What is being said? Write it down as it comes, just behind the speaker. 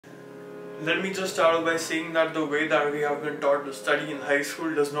Let me just start by saying that the way that we have been taught to study in high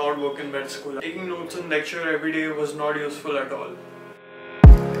school does not work in med school. Taking notes in lecture every day was not useful at all.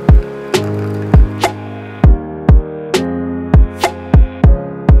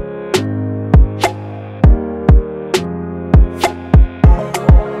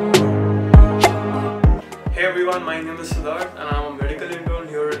 Hey everyone, my name is Siddharth and I'm a medical intern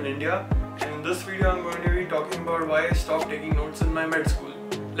here in India. And in this video I'm going to be talking about why I stopped taking notes in my med school.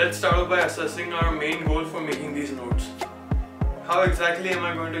 Let's start off by assessing our main goal for making these notes. How exactly am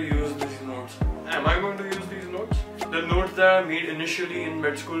I going to use these notes? Am I going to use these notes? The notes that I made initially in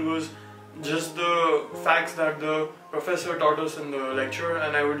med school was just the facts that the professor taught us in the lecture,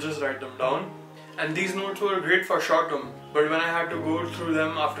 and I would just write them down. And these notes were great for short term, but when I had to go through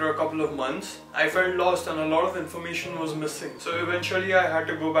them after a couple of months, I felt lost and a lot of information was missing. So eventually I had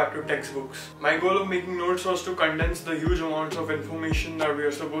to go back to textbooks. My goal of making notes was to condense the huge amounts of information that we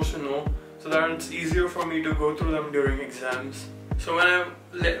are supposed to know so that it's easier for me to go through them during exams. So when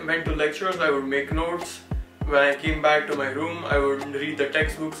I went to lectures, I would make notes. When I came back to my room, I would read the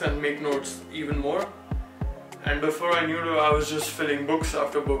textbooks and make notes even more. And before I knew it, I was just filling books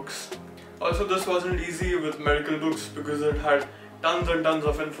after books. Also, this wasn't easy with medical books because it had tons and tons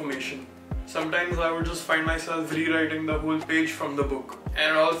of information. Sometimes I would just find myself rewriting the whole page from the book,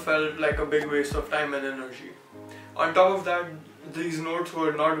 and it all felt like a big waste of time and energy. On top of that, these notes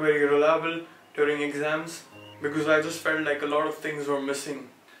were not very reliable during exams because I just felt like a lot of things were missing.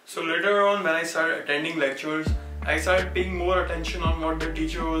 So later on, when I started attending lectures, I started paying more attention on what the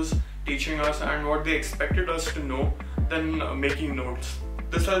teacher was teaching us and what they expected us to know than making notes.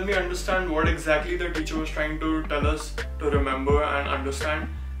 This helped me understand what exactly the teacher was trying to tell us to remember and understand,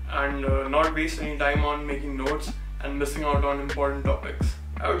 and not waste any time on making notes and missing out on important topics.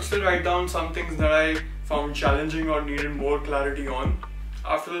 I would still write down some things that I found challenging or needed more clarity on.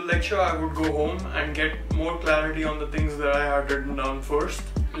 After the lecture, I would go home and get more clarity on the things that I had written down first.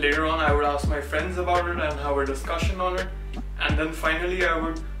 Later on, I would ask my friends about it and have a discussion on it. And then finally, I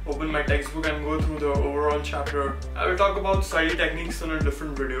would open my textbook and go through the overall chapter. I will talk about study techniques in a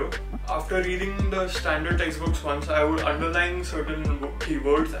different video. After reading the standard textbooks once, I would underline certain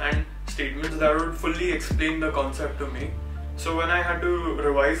keywords and statements that would fully explain the concept to me. So when I had to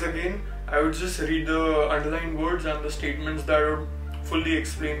revise again, I would just read the underlined words and the statements that would fully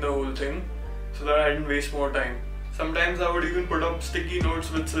explain the whole thing so that I didn't waste more time. Sometimes I would even put up sticky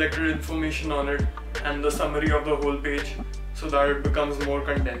notes with selected information on it and the summary of the whole page so that it becomes more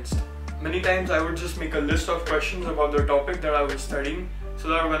condensed. Many times I would just make a list of questions about the topic that I was studying so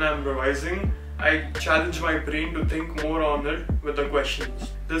that when I'm revising, I challenge my brain to think more on it with the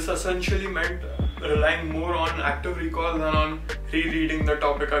questions. This essentially meant relying more on active recall than on rereading the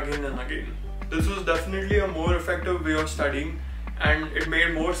topic again and again. This was definitely a more effective way of studying, and it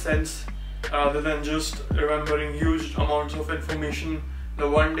made more sense rather than just remembering huge amounts of information the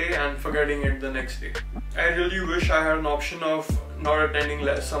one day and forgetting it the next day. I really wish I had an option of not attending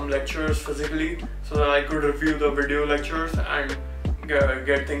some lectures physically so that I could review the video lectures and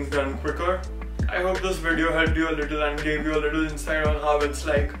get things done quicker. I hope this video helped you a little and gave you a little insight on how it's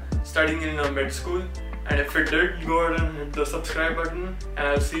like studying in a med school. And if it did, go ahead and hit the subscribe button, and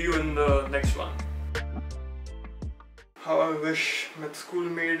I'll see you in the next one. How I wish med school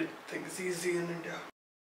made things easy in India.